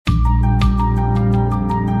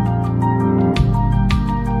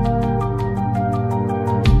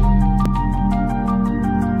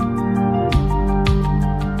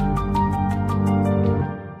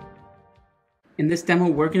this demo,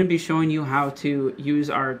 we're going to be showing you how to use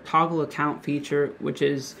our toggle account feature, which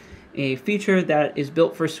is a feature that is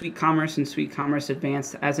built for SuiteCommerce and SuiteCommerce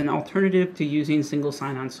Advanced as an alternative to using single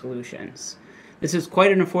sign-on solutions. This is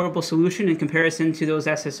quite an affordable solution in comparison to those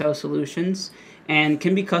SSO solutions and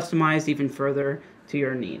can be customized even further to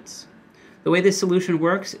your needs. The way this solution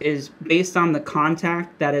works is based on the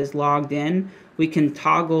contact that is logged in, we can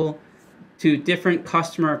toggle to different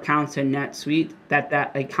customer accounts in NetSuite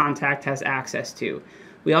that a contact has access to.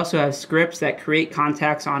 We also have scripts that create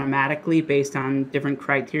contacts automatically based on different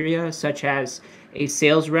criteria, such as a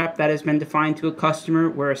sales rep that has been defined to a customer,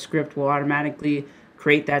 where a script will automatically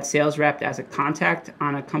create that sales rep as a contact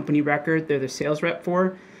on a company record they're the sales rep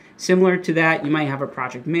for. Similar to that, you might have a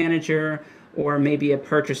project manager or maybe a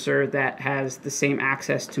purchaser that has the same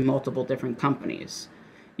access to multiple different companies.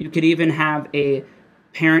 You could even have a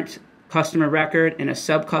parent customer record and a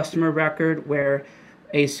sub-customer record where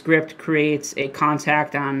a script creates a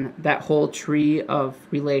contact on that whole tree of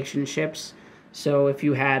relationships. So if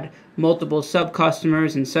you had multiple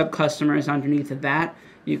sub-customers and sub-customers underneath of that,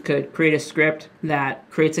 you could create a script that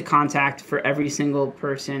creates a contact for every single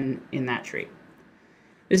person in that tree.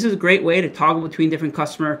 This is a great way to toggle between different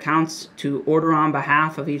customer accounts to order on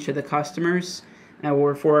behalf of each of the customers,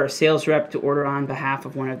 or for a sales rep to order on behalf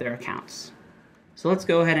of one of their accounts. So let's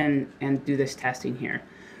go ahead and do this testing here.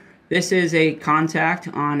 This is a contact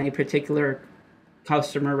on a particular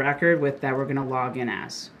customer record that we're going to log in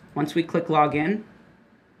as. Once we click login,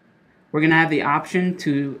 we're going to have the option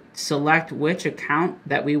to select which account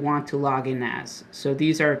that we want to log in as. So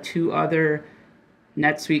these are two other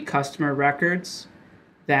NetSuite customer records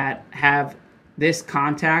that have this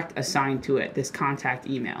contact assigned to it, this contact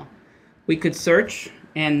email. We could search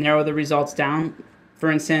and narrow the results down. For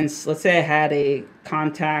instance, let's say I had a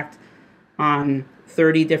contact on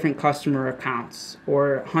 30 different customer accounts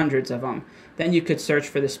or hundreds of them. Then you could search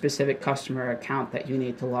for the specific customer account that you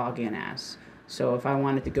need to log in as. So if I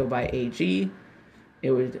wanted to go by AG,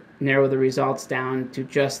 it would narrow the results down to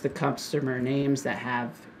just the customer names that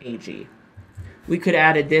have AG. We could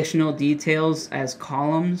add additional details as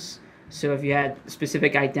columns. So if you had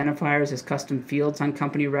specific identifiers as custom fields on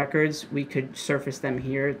company records, we could surface them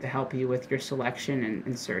here to help you with your selection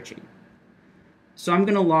and searching. So I'm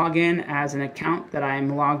going to log in as an account that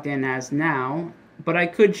I'm logged in as now, but I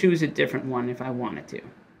could choose a different one if I wanted to.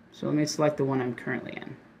 So let me select the one I'm currently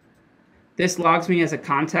in. This logs me as a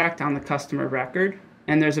contact on the customer record,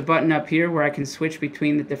 and there's a button up here where I can switch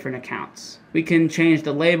between the different accounts. We can change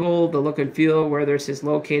the label, the look and feel, where this is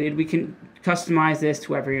located. We can customize this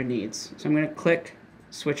to whatever your needs. So I'm going to click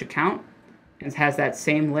switch account, and it has that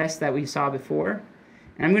same list that we saw before.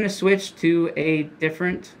 And I'm going to switch to a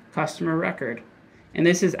different customer record. And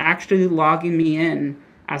this is actually logging me in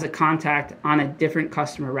as a contact on a different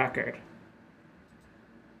customer record.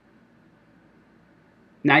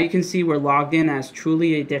 Now you can see we're logged in as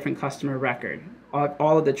truly a different customer record.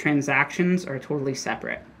 All of the transactions are totally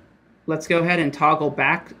separate. Let's go ahead and toggle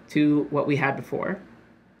back to what we had before.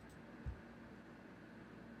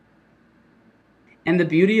 And the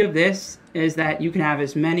beauty of this is that you can have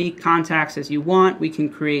as many contacts as you want. We can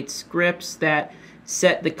create scripts that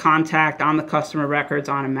set the contact on the customer records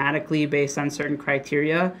automatically based on certain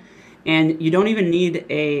criteria. And you don't even need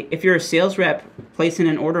if you're a sales rep placing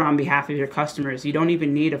an order on behalf of your customers, you don't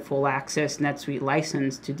even need a full access NetSuite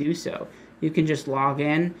license to do so. You can just log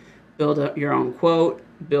in, build your own quote,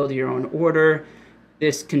 build your own order.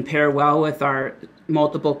 This can pair well with our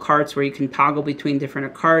multiple carts where you can toggle between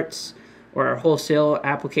different carts, or our wholesale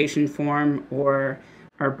application form, or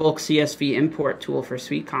our bulk CSV import tool for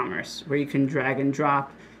SuiteCommerce, where you can drag and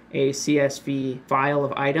drop a CSV file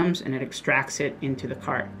of items and it extracts it into the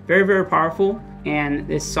cart. Very, very powerful, and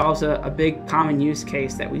this solves a big common use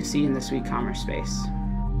case that we see in the SuiteCommerce space.